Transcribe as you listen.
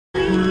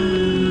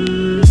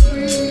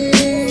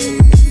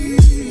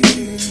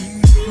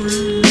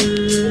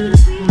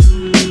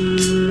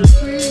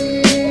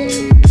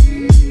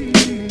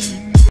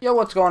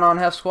what's going on,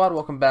 Hef Squad?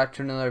 Welcome back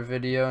to another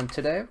video, and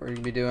today we're going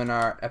to be doing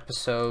our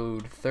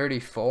episode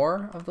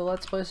 34 of the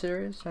Let's Play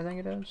series, I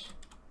think it is.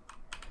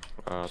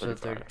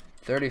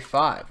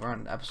 35. We're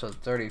on episode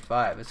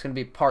 35. It's going to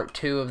be part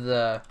 2 of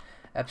the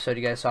episode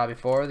you guys saw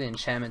before, the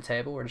Enchantment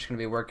Table. We're just going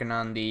to be working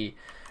on the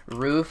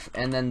roof,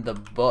 and then the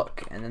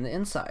book, and then the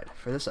inside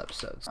for this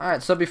episode.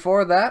 Alright, so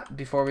before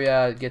we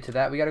get to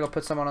that, we got to go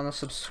put someone on the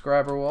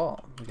subscriber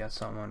wall. We got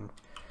someone...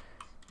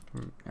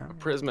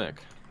 Aprismic.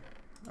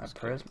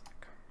 Aprismic.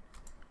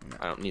 No.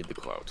 I don't need the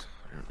clout.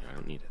 I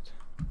don't need it.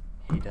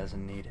 He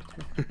doesn't need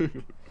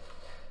it.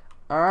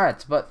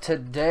 Alright, but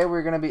today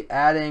we're going to be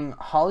adding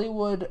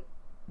Hollywood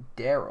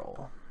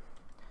Daryl.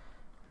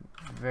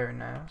 Very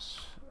nice.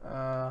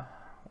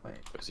 Wait.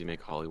 Does he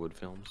make Hollywood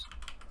films?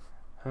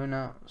 Who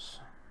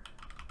knows?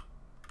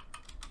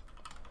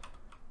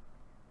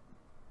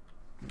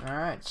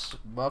 Alright,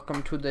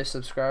 welcome to the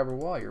subscriber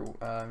wall.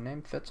 Your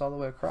name fits all the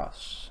way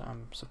across.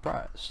 I'm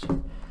surprised.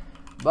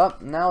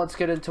 But now let's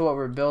get into what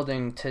we're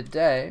building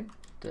today,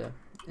 the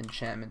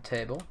enchantment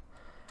table.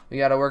 We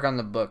gotta work on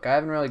the book. I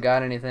haven't really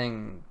got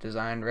anything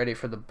designed ready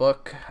for the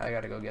book. I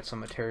gotta go get some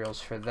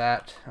materials for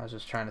that. I was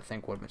just trying to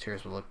think what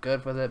materials would look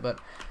good with it, but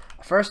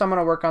first I'm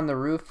gonna work on the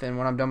roof, and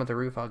when I'm done with the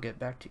roof I'll get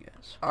back to you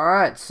guys.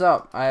 Alright,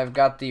 so I have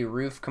got the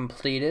roof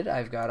completed.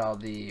 I've got all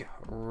the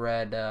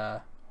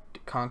red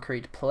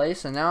concrete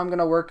place, and now I'm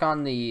gonna work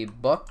on the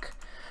book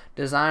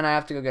design. I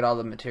have to go get all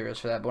the materials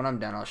for that, but when I'm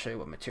done I'll show you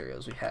what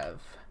materials we have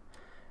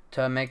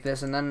to make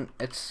this. And then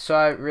it's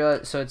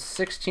it's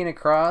 16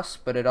 across,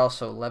 but it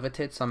also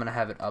levitates, so I'm gonna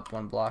have it up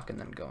one block and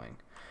then going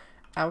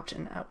out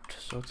and out.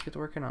 So let's get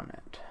working on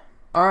that.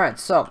 Alright,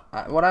 so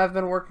what I've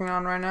been working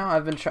on right now,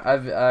 I've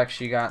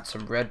actually got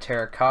some red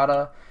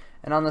terracotta,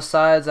 and on the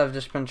sides I've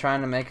just been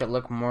trying to make it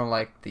look more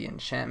like the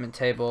enchantment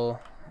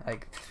table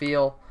like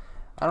feel.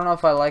 I don't know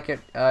if I like it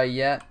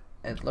yet.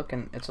 It's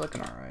looking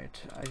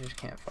alright. I just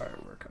can't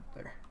firework up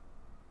there.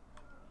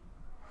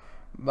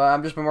 But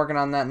I've just been working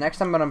on that. Next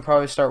time I'm gonna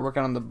probably start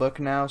working on the book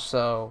now.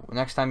 So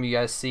next time you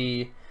guys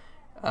see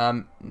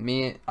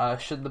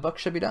the book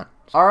should be done.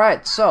 All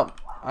right, so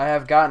I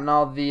have gotten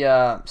all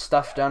the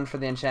stuff done for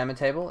the enchantment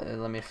table.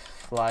 Let me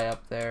fly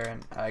up there,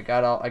 and I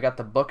got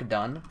the book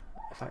done.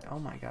 Oh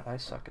my god, I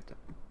suck at the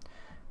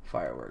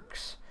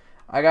fireworks.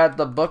 I got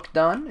the book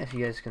done. If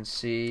you guys can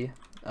see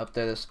up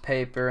there, this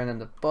paper, and then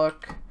the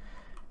book.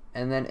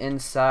 And then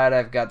inside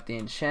I've got the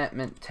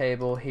enchantment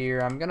table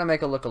here. I'm gonna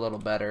make it look a little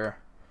better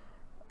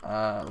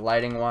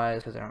lighting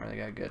wise, because I don't really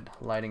got good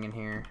lighting in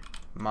here.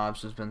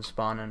 Mobs has been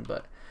spawning,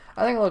 but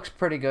I think it looks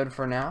pretty good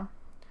for now.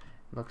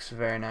 Looks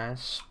very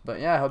nice.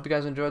 But yeah, I hope you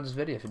guys enjoyed this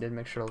video. If you did,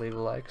 make sure to leave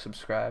a like,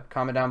 subscribe,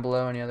 comment down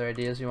below any other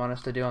ideas you want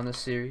us to do on this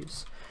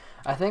series.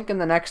 I think in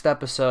the next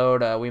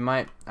episode I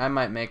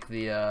might make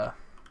the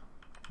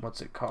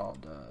what's it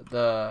called,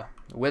 the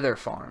Wither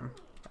farm.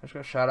 I just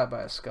got shot at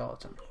by a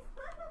skeleton.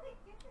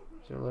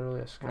 Is there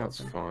literally a skeleton?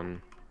 That's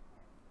fun.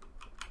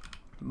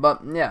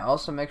 But yeah,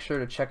 also make sure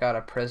to check out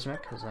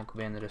Aprismic. His link will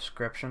be in the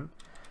description.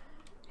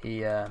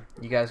 You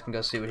guys can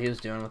go see what he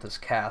was doing with his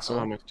castle.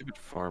 Oh, my stupid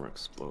farm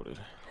exploded.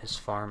 His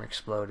farm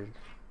exploded.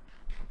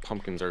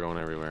 Pumpkins are going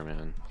everywhere,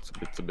 man.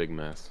 It's a big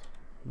mess.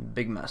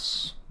 Big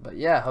mess. But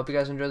yeah, hope you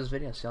guys enjoyed this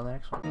video. See you on the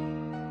next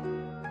one.